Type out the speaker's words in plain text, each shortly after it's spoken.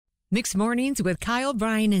Mixed Mornings with Kyle,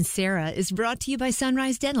 Brian, and Sarah is brought to you by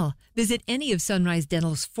Sunrise Dental. Visit any of Sunrise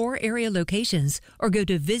Dental's 4 area locations or go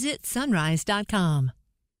to visitsunrise.com.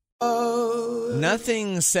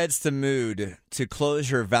 Nothing sets the mood to close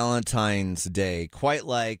your Valentine's Day quite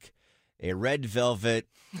like a red velvet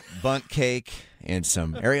bundt cake and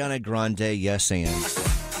some Ariana Grande yes and.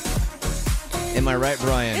 Am I right,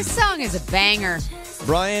 Brian? This song is a banger.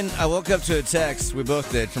 Brian, I woke up to a text, we both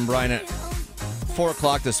did, from Brian at 4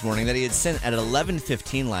 o'clock this morning that he had sent at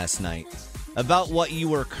 11:15 last night about what you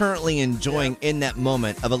were currently enjoying in that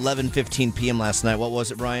moment of 11:15 p.m. last night. What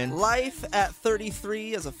was it, Brian? Life at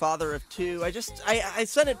 33 as a father of 2. I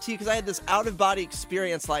sent it to you because I had this out-of-body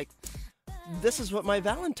experience like, this is what my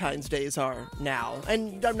Valentine's days are now.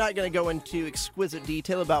 And I'm not going to go into exquisite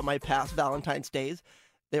detail about my past Valentine's days.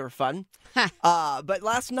 They were fun. But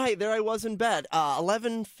last night, there I was in bed.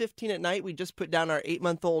 11:15 at night, we just put down our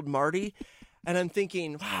 8-month-old Marty. And I'm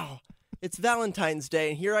thinking, wow, it's Valentine's Day.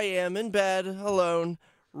 And here I am in bed, alone,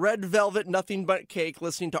 red velvet, nothing but cake,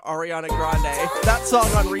 listening to Ariana Grande. That song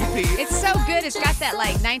on repeat. It's so good. It's got that,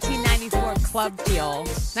 1994 club feel.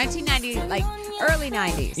 1990, early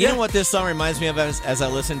 90s. You know what this song reminds me of as I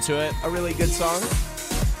listen to it? A really good song.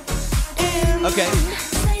 Okay.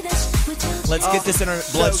 Let's get this in our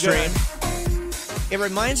bloodstream. So It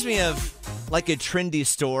reminds me of, a trendy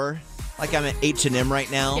store. Like I'm at H&M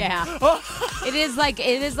right now. Yeah. It is like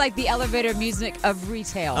the elevator music of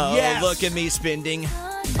retail. Oh, yes. Look at me spending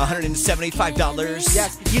 $175.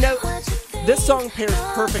 Yes. You know, this song pairs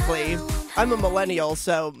perfectly. I'm a millennial,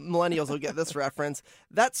 so millennials will get this reference.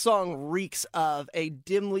 That song reeks of a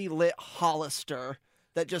dimly lit Hollister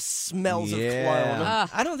that just smells of cologne.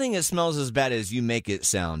 I don't think it smells as bad as you make it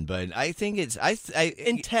sound, but I think it's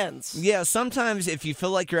intense. Yeah, sometimes if you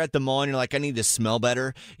feel like you're at the mall and you're like, I need to smell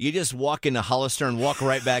better, you just walk into Hollister and walk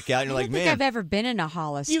right back out. And you're like, man, I don't think I've ever been in a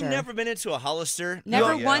Hollister. You've never been into a Hollister?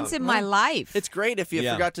 Never once in my life. It's great if you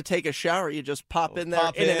forgot to take a shower. You just pop in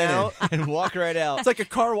there, in and out. And walk right out. It's like a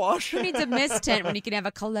car wash. Who needs a mist tent when you can have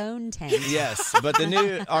a cologne tent? Yes, but the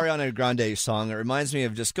new Ariana Grande song, it reminds me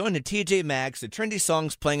of just going to TJ Maxx, the trendy songs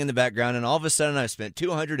playing in the background, and all of a sudden I spent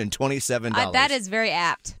 $227. That is very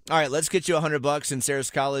apt. All right, let's get you $100 in Sarah's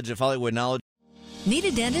College of Hollywood Knowledge. Need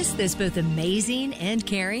a dentist that's both amazing and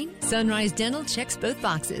caring? Sunrise Dental checks both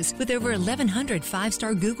boxes with over 1,100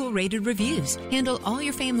 5-star Google-rated reviews. Handle all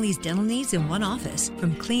your family's dental needs in one office,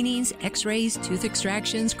 from cleanings, x-rays, tooth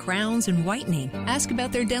extractions, crowns, and whitening. Ask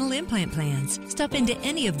about their dental implant plans. Stop into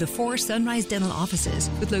any of the 4 Sunrise Dental offices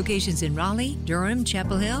with locations in Raleigh, Durham,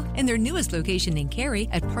 Chapel Hill, and their newest location in Cary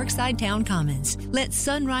at Parkside Town Commons. Let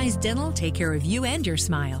Sunrise Dental take care of you and your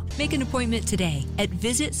smile. Make an appointment today at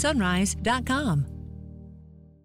visitsunrise.com.